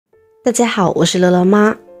大家好，我是乐乐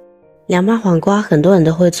妈。凉拌黄瓜很多人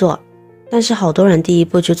都会做，但是好多人第一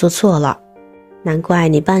步就做错了，难怪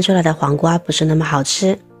你拌出来的黄瓜不是那么好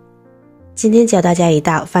吃。今天教大家一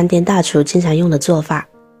道饭店大厨经常用的做法，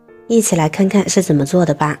一起来看看是怎么做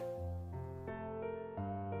的吧。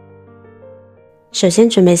首先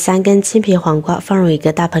准备3根青皮黄瓜放入一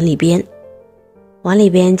个大盆里边，往里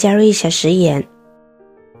边加入一小匙盐，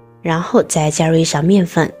然后再加入一勺面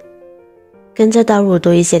粉，跟着倒入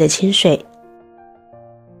多一些的清水，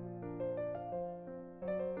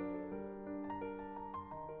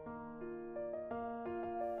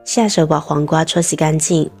下手把黄瓜搓洗干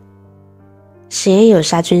净。食盐有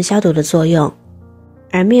杀菌消毒的作用，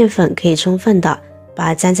而面粉可以充分的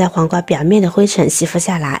把粘在黄瓜表面的灰尘吸附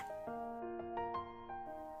下来。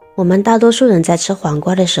我们大多数人在吃黄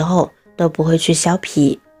瓜的时候都不会去削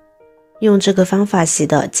皮，用这个方法洗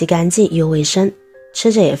得既干净又卫生，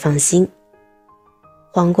吃着也放心。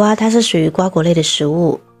黄瓜它是属于瓜果类的食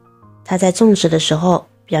物，它在种植的时候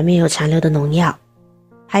表面有残留的农药，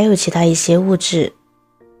还有其他一些物质，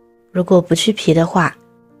如果不去皮的话，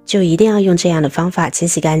就一定要用这样的方法清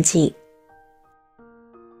洗干净。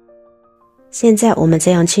现在我们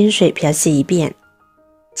再用清水漂洗一遍，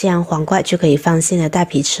这样黄瓜就可以放心的带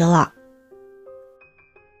皮吃了。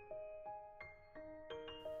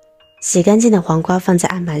洗干净的黄瓜放在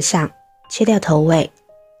案板上，切掉头尾，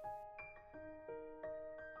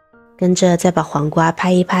跟着再把黄瓜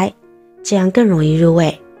拍一拍，这样更容易入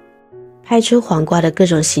味，拍出黄瓜的各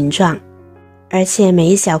种形状，而且每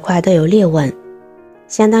一小块都有裂纹，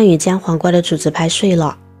相当于将黄瓜的主子拍碎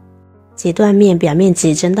了，几段面表面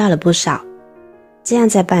积增大了不少，这样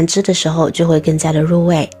在拌汁的时候就会更加的入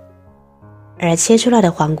味。而切出来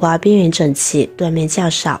的黄瓜边缘整齐，断面较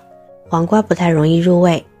少，黄瓜不太容易入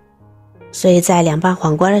味，所以在凉拌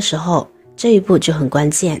黄瓜的时候，这一步就很关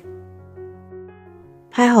键。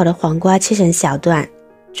拍好的黄瓜切成小段，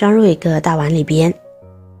装入一个大碗里边。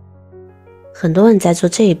很多人在做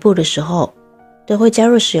这一步的时候，都会加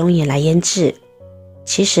入食用盐来腌制，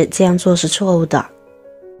其实这样做是错误的，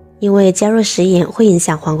因为加入食盐会影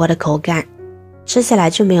响黄瓜的口感，吃起来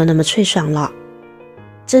就没有那么脆爽了。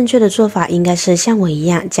正确的做法应该是像我一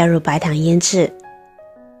样加入白糖腌制。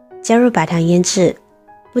加入白糖腌制，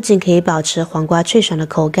不仅可以保持黄瓜脆爽的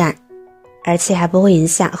口感，而且还不会影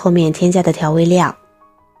响后面添加的调味料。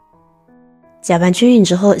搅拌均匀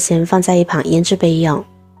之后，先放在一旁腌制备用。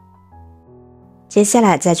接下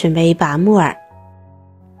来再准备一把木耳，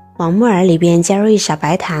往木耳里边加入一勺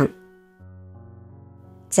白糖，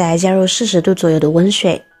再加入40度左右的温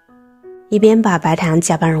水，一边把白糖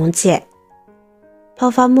搅拌溶解。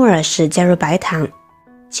泡发木耳时加入白糖，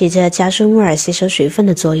起着加速木耳吸收水分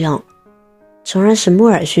的作用，从而使木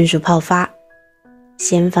耳迅速泡发，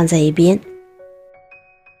先放在一边。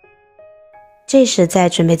这时再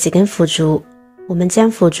准备几根腐竹，我们将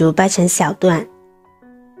腐竹掰成小段。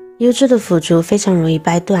优质的腐竹非常容易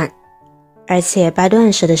掰断，而且掰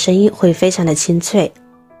断时的声音会非常的清脆。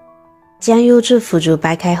将优质腐竹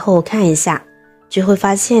掰开后看一下，就会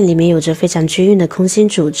发现里面有着非常均匀的空心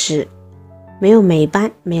组织，没有霉斑，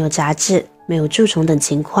没有杂质，没有蛀虫等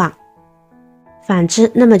情况。反之，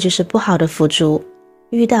那么就是不好的腐竹，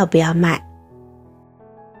遇到不要买。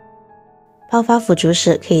泡发腐竹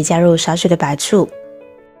时可以加入少许的白醋，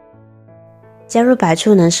加入白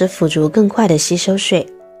醋能使腐竹更快的吸收水，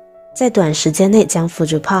在短时间内将腐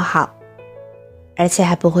竹泡好，而且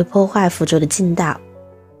还不会破坏腐竹的劲道，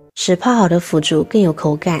使泡好的腐竹更有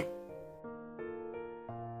口感。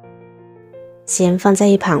先放在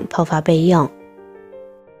一旁泡发备用。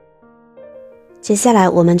接下来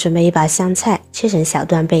我们准备一把香菜，切成小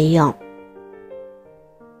段备用。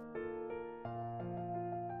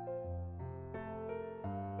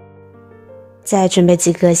再准备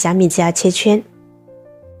几个小米椒切圈，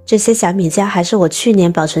这些小米椒还是我去年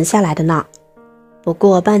保存下来的呢，不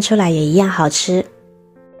过拌出来也一样好吃。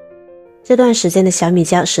这段时间的小米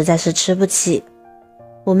椒实在是吃不起，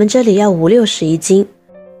我们这里要50-60一斤，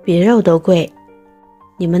比肉都贵。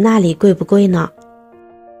你们那里贵不贵呢？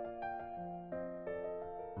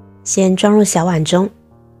先装入小碗中，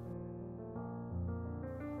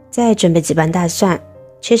再准备几瓣大蒜，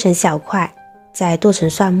切成小块，再剁成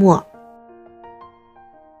蒜末。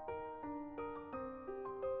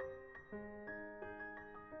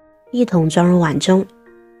一同装入碗中，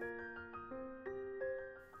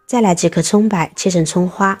再来几颗葱白，切成葱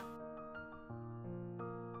花，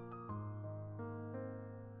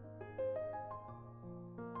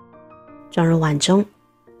装入碗中，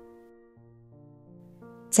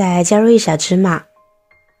再加入一勺芝麻，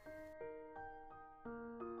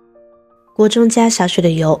锅中加少许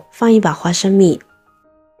的油，放一把花生米，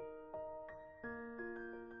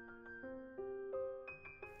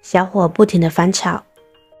小火不停地翻炒。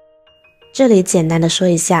这里简单的说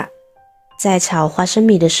一下，在炒花生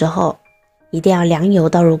米的时候，一定要凉油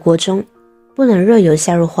倒入锅中，不能热油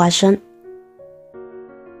下入花生。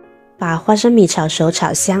把花生米炒熟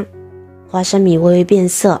炒香，花生米微微变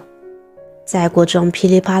色，在锅中噼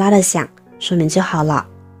里啪啦的响，说明就好了。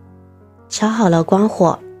炒好了关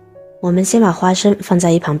火，我们先把花生放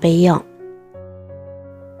在一旁备用。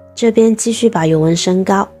这边继续把油温升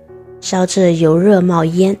高，烧至油热冒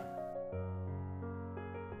烟。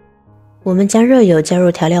我们将热油加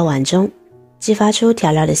入调料碗中，激发出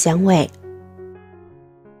调料的香味。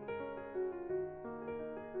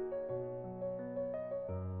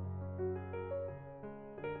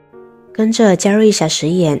跟着加入1小时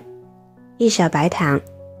盐、1小白糖、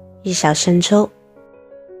1小生抽、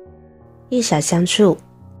1小香醋、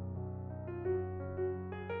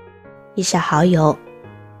1小蚝油，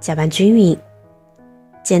搅拌均匀。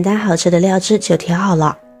简单好吃的料汁就调好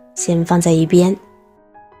了，先放在一边。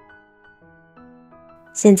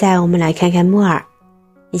现在我们来看看木耳，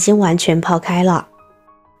已经完全泡开了。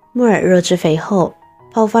木耳肉质肥厚，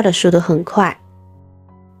泡发的速度很快，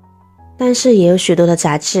但是也有许多的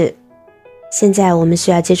杂质。现在我们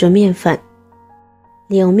需要借助面粉，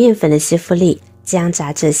利用面粉的吸附力将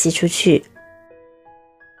杂质吸出去。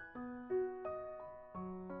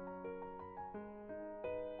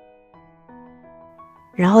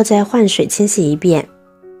然后再换水清洗一遍，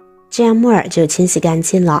这样木耳就清洗干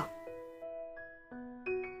净了。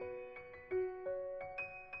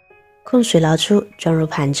控水捞出，装入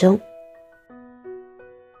盘中。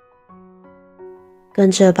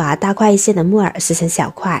跟着把大块一些的木耳撕成小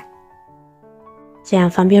块，这样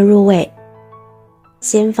方便入味，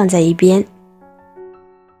先放在一边。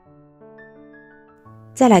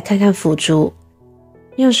再来看看腐竹，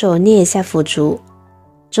用手捏一下腐竹，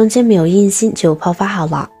中间没有硬芯就泡发好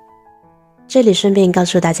了。这里顺便告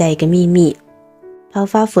诉大家一个秘密，泡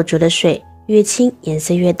发腐竹的水越清颜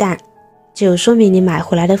色越淡，就说明你买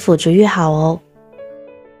回来的腐竹越好哦。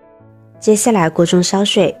接下来锅中烧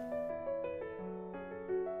水，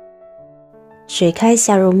水开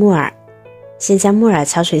下入木耳，先将木耳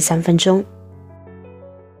焯水3分钟。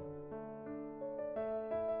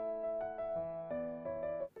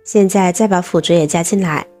现在再把腐竹也加进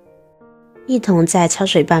来，一同再焯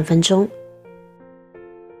水半分钟。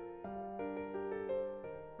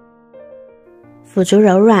腐竹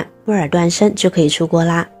柔软，木耳断生就可以出锅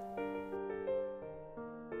啦。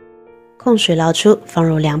控水捞出，放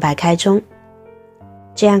入凉白开中，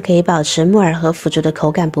这样可以保持木耳和腐竹的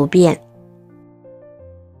口感不变。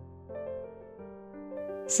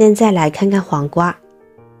现在来看看黄瓜，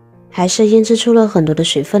还是腌制出了很多的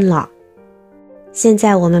水分了。现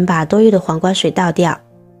在我们把多余的黄瓜水倒掉，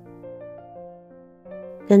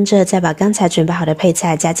跟着再把刚才准备好的配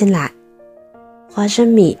菜加进来，花生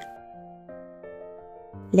米、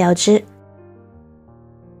料汁、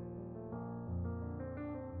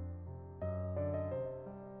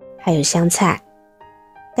还有香菜，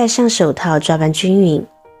戴上手套抓拌均匀。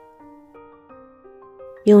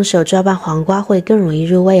用手抓拌黄瓜会更容易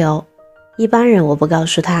入味哦，一般人我不告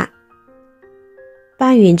诉他。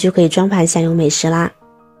拌匀就可以装盘享用美食啦。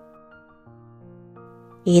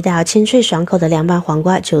一道清脆爽口的凉拌黄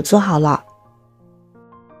瓜就做好了，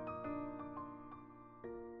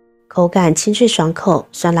口感清脆爽口，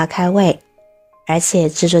酸辣开胃，而且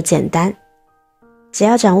制作简单。只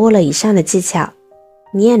要掌握了以上的技巧，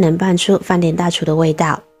你也能拌出饭店大厨的味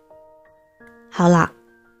道。好了，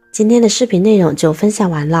今天的视频内容就分享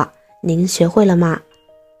完了，您学会了吗？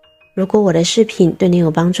如果我的视频对您有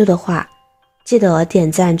帮助的话，记得点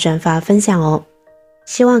赞、转发、分享哦，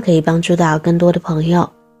希望可以帮助到更多的朋友。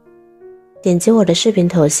点击我的视频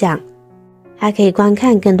头像，还可以观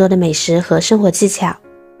看更多的美食和生活技巧。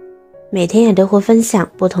每天也都会分享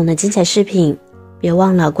不同的精彩视频，别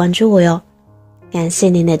忘了关注我哟。感谢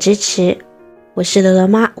您的支持，我是乐乐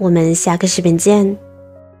妈，我们下个视频见。